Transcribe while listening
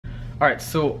Alright,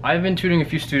 so I've been tutoring a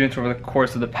few students over the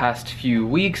course of the past few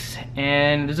weeks,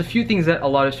 and there's a few things that a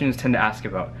lot of students tend to ask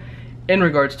about in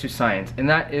regards to science, and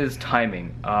that is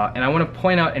timing. And I want to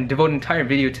point out and devote an entire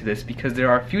video to this because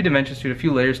there are a few dimensions to it, a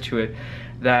few layers to it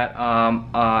that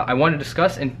I want to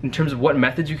discuss in terms of what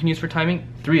methods you can use for timing,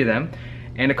 3 of them,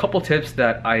 and a couple tips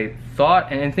that I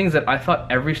thought, and things that I thought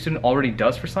every student already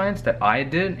does for science that I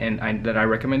did and that I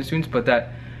recommend to students, but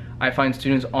that I find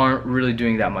students aren't really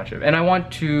doing that much of. And I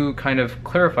want to kind of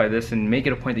clarify this and make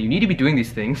it a point that you need to be doing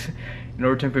these things in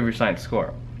order to improve your science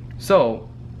score. So,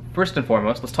 first and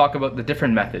foremost, let's talk about the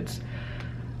different methods.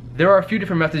 There are a few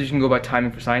different methods you can go about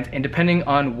timing for science, and depending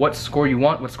on what score you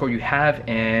want, what score you have,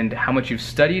 and how much you've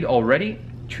studied already,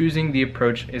 choosing the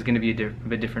approach is going to be a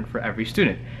bit different for every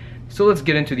student. So let's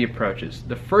get into the approaches.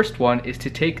 The first one is to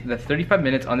take the 35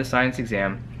 minutes on the science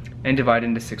exam and divide it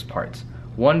into 6 parts.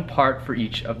 1 part for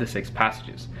each of the 6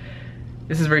 passages.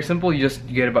 This is very simple. You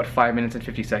get about 5 minutes and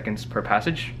 50 seconds per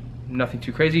passage. Nothing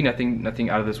too crazy, nothing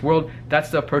out of this world. That's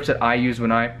the approach that I used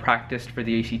when I practiced for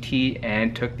the ACT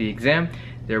and took the exam.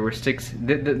 There were 6.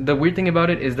 The weird thing about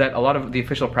it is that a lot of the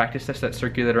official practice tests that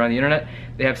circulate around the internet,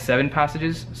 they have 7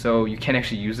 passages, so you can't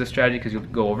actually use this strategy because you'll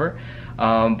go over.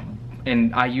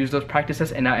 And I used those practice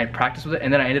tests and I practiced with it,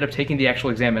 and then I ended up taking the actual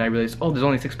exam and I realized, oh, there's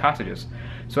only 6 passages.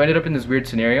 So I ended up in this weird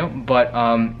scenario, but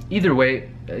either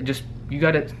way, you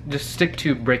gotta just stick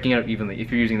to breaking it up evenly if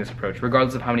you're using this approach,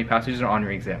 regardless of how many passages are on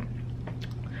your exam.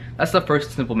 That's the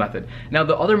first simple method. Now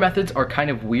the other methods are kind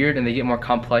of weird and they get more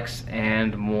complex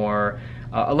and more,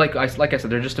 like I said,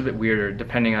 they're just a bit weirder.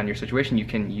 Depending on your situation, you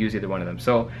can use either one of them.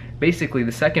 So basically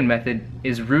the second method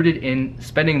is rooted in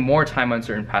spending more time on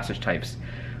certain passage types.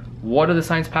 What are the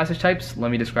science passage types?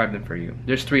 Let me describe them for you.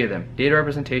 There's 3 of them: data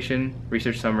representation,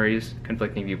 research summaries,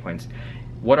 conflicting viewpoints.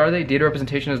 What are they? Data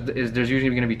representation is there's usually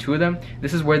going to be 2 of them.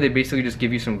 This is where they basically just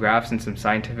give you some graphs and some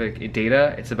scientific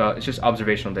data. It's just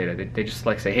observational data. They just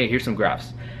like say, hey, here's some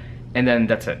graphs, and then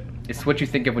that's it. It's what you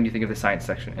think of when you think of the science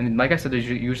section. And like I said, there's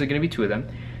usually going to be 2 of them.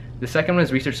 The second one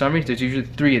is research summaries. There's usually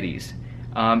 3 of these.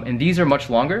 And these are much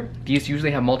longer. These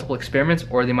usually have multiple experiments,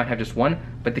 or they might have just one.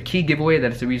 But the key giveaway that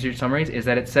it's the research summaries is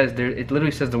that it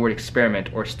literally says the word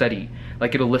experiment or study.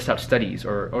 Like it'll list out studies,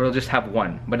 or it'll just have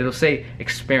one, but it'll say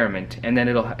experiment, and then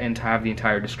it'll have the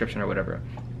entire description or whatever.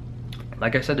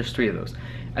 Like I said, there's 3 of those.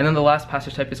 And then the last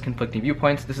passage type is conflicting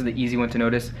viewpoints. This is the easy one to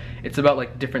notice. It's about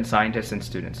like different scientists and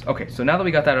students. Okay, so now that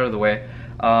we got that out of the way,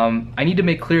 I need to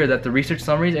make clear that the research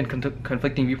summaries and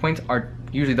conflicting viewpoints are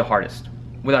usually the hardest,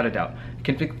 without a doubt.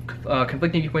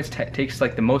 Conflicting viewpoints takes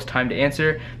like the most time to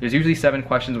answer. There's usually 7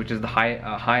 questions, which is the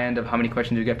high end of how many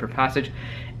questions you get per passage.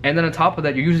 And then on top of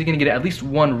that, you're usually going to get at least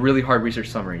 1 really hard research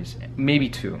summaries, maybe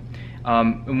 2.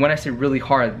 And when I say really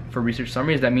hard for research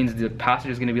summaries, that means the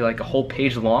passage is going to be like a whole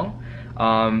page long.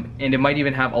 And it might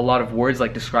even have a lot of words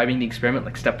like describing the experiment,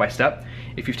 like step by step.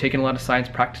 If you've taken a lot of science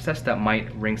practice tests, that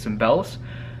might ring some bells.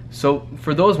 So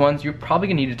for those ones, you're probably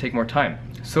going to need to take more time.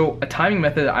 So a timing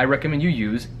method that I recommend you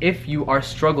use if you are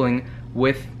struggling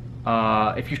with,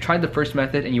 if you've tried the first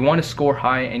method and you want to score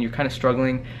high and you're kind of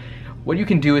struggling, what you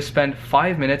can do is spend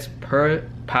 5 minutes per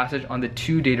passage on the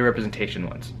 2 data representation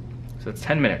ones. So it's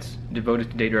 10 minutes devoted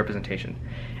to data representation.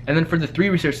 And then for the 3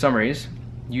 research summaries,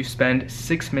 you spend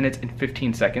 6 minutes and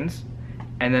 15 seconds.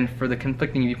 And then for the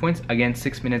conflicting viewpoints, again,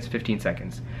 6 minutes, 15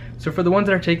 seconds. So for the ones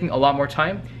that are taking a lot more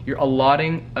time, you're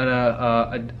allotting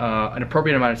an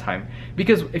appropriate amount of time.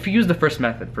 Because if you use the first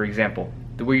method, for example,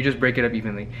 where you just break it up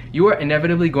evenly, you are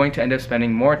inevitably going to end up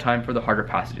spending more time for the harder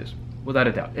passages, without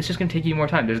a doubt. It's just going to take you more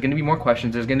time. There's going to be more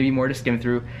questions. There's going to be more to skim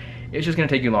through. It's just going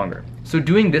to take you longer. So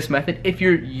doing this method, if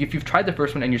you've tried the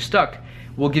first one and you're stuck,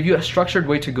 will give you a structured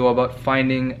way to go about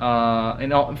finding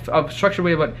a structured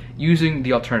way about using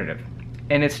the alternative.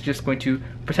 And it's just going to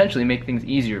potentially make things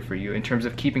easier for you in terms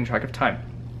of keeping track of time.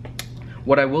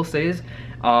 What I will say is,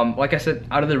 like I said,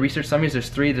 out of the research summaries, there's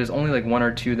 3. There's only like 1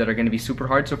 or 2 that are going to be super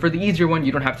hard. So for the easier one,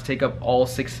 you don't have to take up all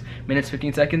 6 minutes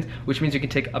 15 seconds, which means you can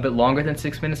take a bit longer than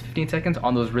 6 minutes 15 seconds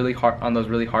on those really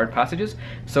hard passages.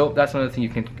 So that's another thing you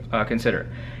can consider.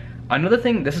 Another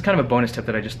thing, this is kind of a bonus tip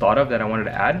that I just thought of that I wanted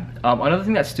to add. Another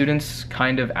thing that students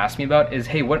kind of ask me about is,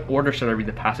 hey, what order should I read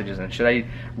the passages in? Should I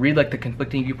read like the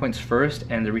conflicting viewpoints first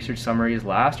and the research summaries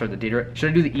last, or the data?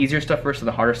 Should I do the easier stuff first or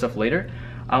the harder stuff later?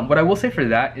 What I will say for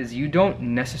that is you don't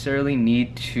necessarily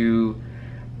need to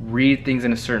read things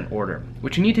in a certain order.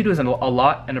 What you need to do is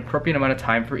allot an appropriate amount of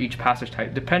time for each passage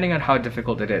type, depending on how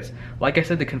difficult it is. Like I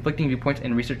said, the conflicting viewpoints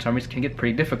and research summaries can get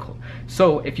pretty difficult.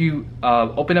 So if you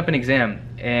open up an exam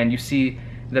and you see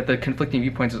that the conflicting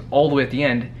viewpoints is all the way at the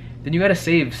end, then you gotta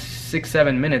save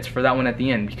 6-7 minutes for that one at the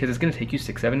end, because it's gonna take you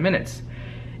 6-7 minutes.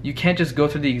 you can't just go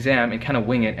through the exam and kind of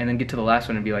wing it and then get to the last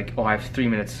one and be like, oh, I have 3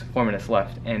 minutes, 4 minutes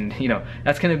left. And you know,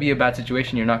 that's gonna be a bad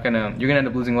situation. You're gonna end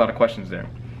up losing a lot of questions there.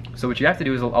 So what you have to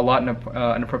do is allot an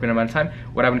appropriate amount of time.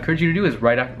 What I would encourage you to do is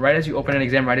right as you open an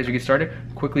exam, right as you get started,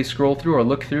 quickly scroll through or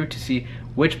look through to see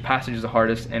which passage is the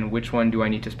hardest and which one do I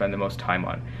need to spend the most time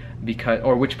on,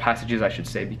 or which passages I should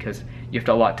say, because you have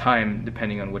to allot time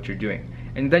depending on what you're doing.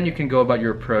 And then you can go about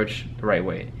your approach the right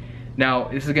way. Now,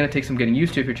 this is going to take some getting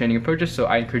used to if you're changing approaches, so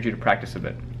I encourage you to practice a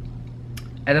bit.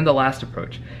 And then the last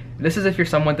approach. This is if you're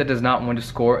someone that does not want to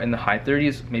score in the high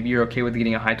 30s. Maybe you're okay with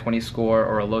getting a high 20 score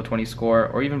or a low 20 score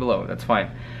or even below. That's fine.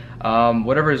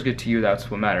 Whatever is good to you, that's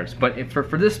what matters. But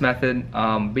for this method,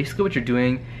 basically what you're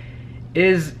doing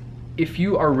is, if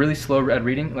you are really slow at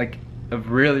reading, like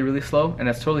really slow, and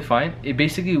that's totally fine,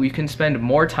 basically we can spend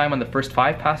more time on the first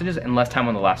 5 passages and less time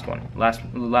on the last one.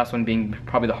 The last one being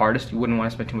probably the hardest. You wouldn't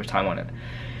want to spend too much time on it.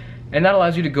 And that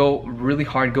allows you to go really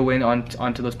hard, go in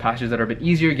onto those passages that are a bit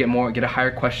easier, get a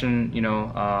higher question, you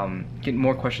know, get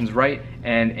more questions right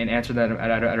and answer that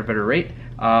at a better rate.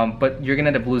 But you're gonna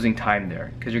end up losing time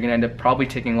there because you're gonna end up probably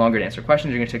taking longer to answer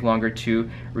questions. You're gonna take longer to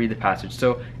read the passage.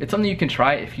 So it's something you can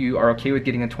try if you are okay with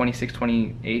getting a 26,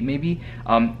 28 maybe.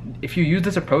 If you use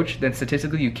this approach, then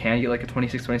statistically you can get like a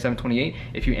 26, 27, 28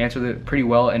 if you answer it pretty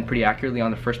well and pretty accurately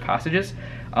on the first passages.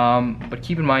 But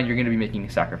keep in mind you're gonna be making a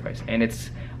sacrifice, and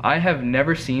I have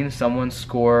never seen someone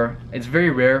score, it's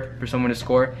very rare for someone to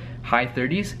score high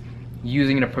 30s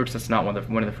using an approach that's not one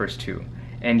of the first 2.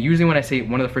 And using, when I say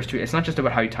one of the first 2, it's not just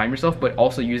about how you time yourself, but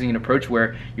also using an approach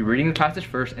where you're reading the passage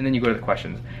first and then you go to the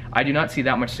questions. I do not see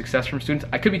that much success from students.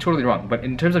 I could be totally wrong, but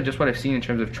in terms of just what I've seen in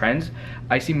terms of trends,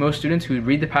 I see most students who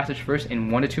read the passage first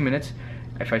in 1 to 2 minutes.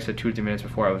 If I said 2 to 3 minutes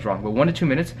before, I was wrong, but 1 to 2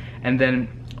 minutes, and then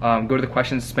go to the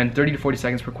questions, spend 30 to 40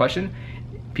 seconds per question.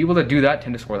 People that do that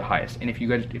tend to score the highest, and if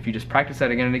you just practice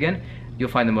that again and again, you'll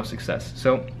find the most success.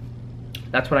 So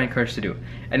that's what I encourage to do.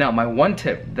 And now my one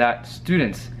tip that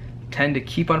students tend to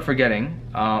keep on forgetting,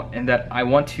 and that I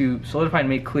want to solidify and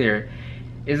make clear,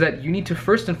 is that you need to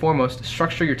first and foremost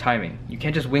structure your timing. You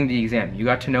can't just wing the exam. You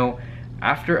got to know,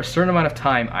 after a certain amount of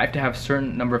time, I have to have a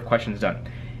certain number of questions done.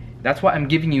 That's why I'm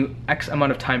giving you X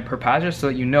amount of time per passage, so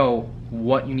that you know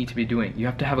what you need to be doing. You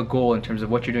have to have a goal in terms of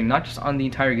what you're doing, not just on the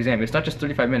entire exam. It's not just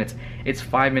 35 minutes, it's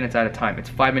 5 minutes at a time. It's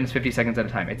 5 minutes, 50 seconds at a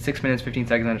time. It's 6 minutes, 15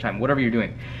 seconds at a time, whatever you're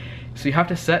doing. So you have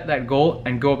to set that goal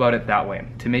and go about it that way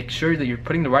to make sure that you're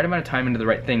putting the right amount of time into the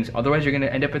right things. Otherwise, you're going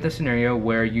to end up in this scenario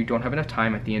where you don't have enough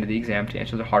time at the end of the exam to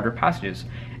answer the harder passages.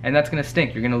 And that's going to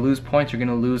stink. You're going to lose points. You're going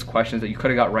to lose questions that you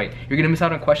could have got right. You're going to miss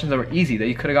out on questions that were easy, that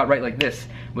you could have got right like this,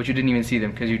 but you didn't even see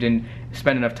them because you didn't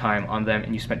spend enough time on them,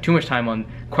 and you spent too much time on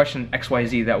question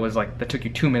XYZ that took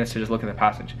you 2 minutes to just look at the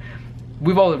passage.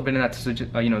 We've all been in that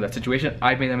situation.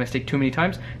 I've made that mistake too many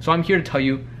times, so I'm here to tell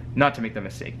you not to make that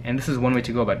mistake. And this is one way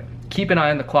to go about it. Keep an eye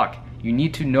on the clock. You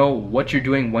need to know what you're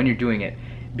doing when you're doing it,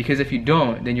 because if you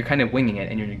don't, then you're kind of winging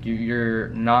it, and you're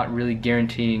not really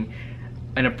guaranteeing.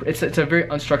 And it's a very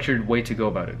unstructured way to go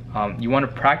about it. You want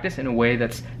to practice in a way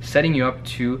that's setting you up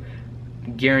to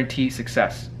guarantee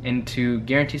success. And to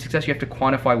guarantee success, you have to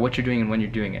quantify what you're doing and when you're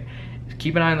doing it.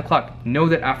 Keep an eye on the clock. Know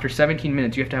that after 17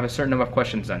 minutes, you have to have a certain number of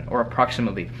questions done, or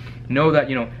approximately. Know that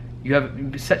you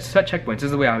have set checkpoints. This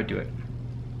is the way I would do it.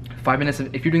 5 minutes.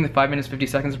 If you're doing the 5 minutes 50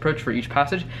 seconds approach for each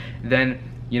passage, then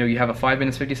you have a 5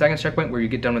 minutes 50 seconds checkpoint where you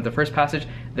get done with the first passage,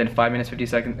 then 5 minutes 50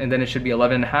 seconds, and then it should be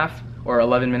 11 and a half or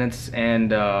 11 minutes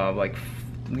and 11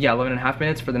 and a half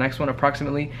minutes for the next one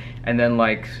approximately, and then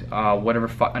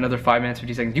another 5 minutes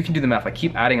 50 seconds. You can do the math,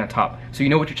 keep adding on top so you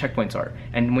know what your checkpoints are.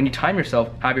 And when you time yourself,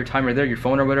 have your timer there, your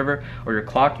phone or whatever, or your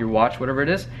clock, your watch, whatever it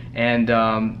is, and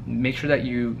make sure that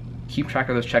you keep track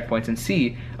of those checkpoints and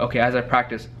see, okay, as I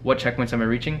practice, what checkpoints am I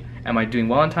reaching? Am I doing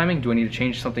well on timing? Do I need to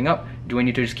change something up? Do I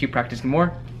need to just keep practicing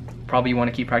more? Probably you want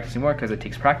to keep practicing more because it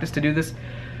takes practice to do this.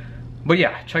 But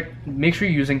yeah, make sure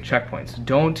you're using checkpoints.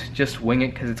 Don't just wing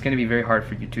it, because it's going to be very hard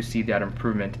for you to see that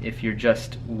improvement if you're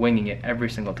just winging it every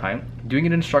single time. Doing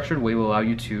it in a structured way will allow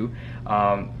you to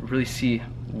really see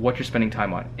what you're spending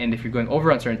time on. And if you're going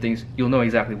over on certain things, you'll know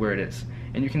exactly where it is,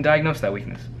 and you can diagnose that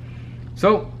weakness.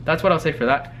 So that's what I'll say for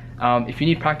that. If you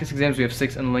need practice exams, we have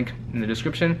 6 in the link in the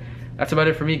description. That's about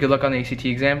it for me. Good luck on the ACT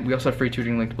exam. We also have free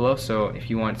tutoring linked below, so if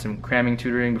you want some cramming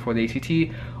tutoring before the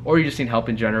ACT, or you just need help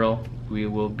in general, we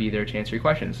will be there to answer your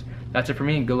questions. That's it for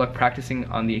me. Good luck practicing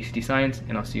on the ACT science,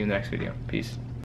 and I'll see you in the next video. Peace.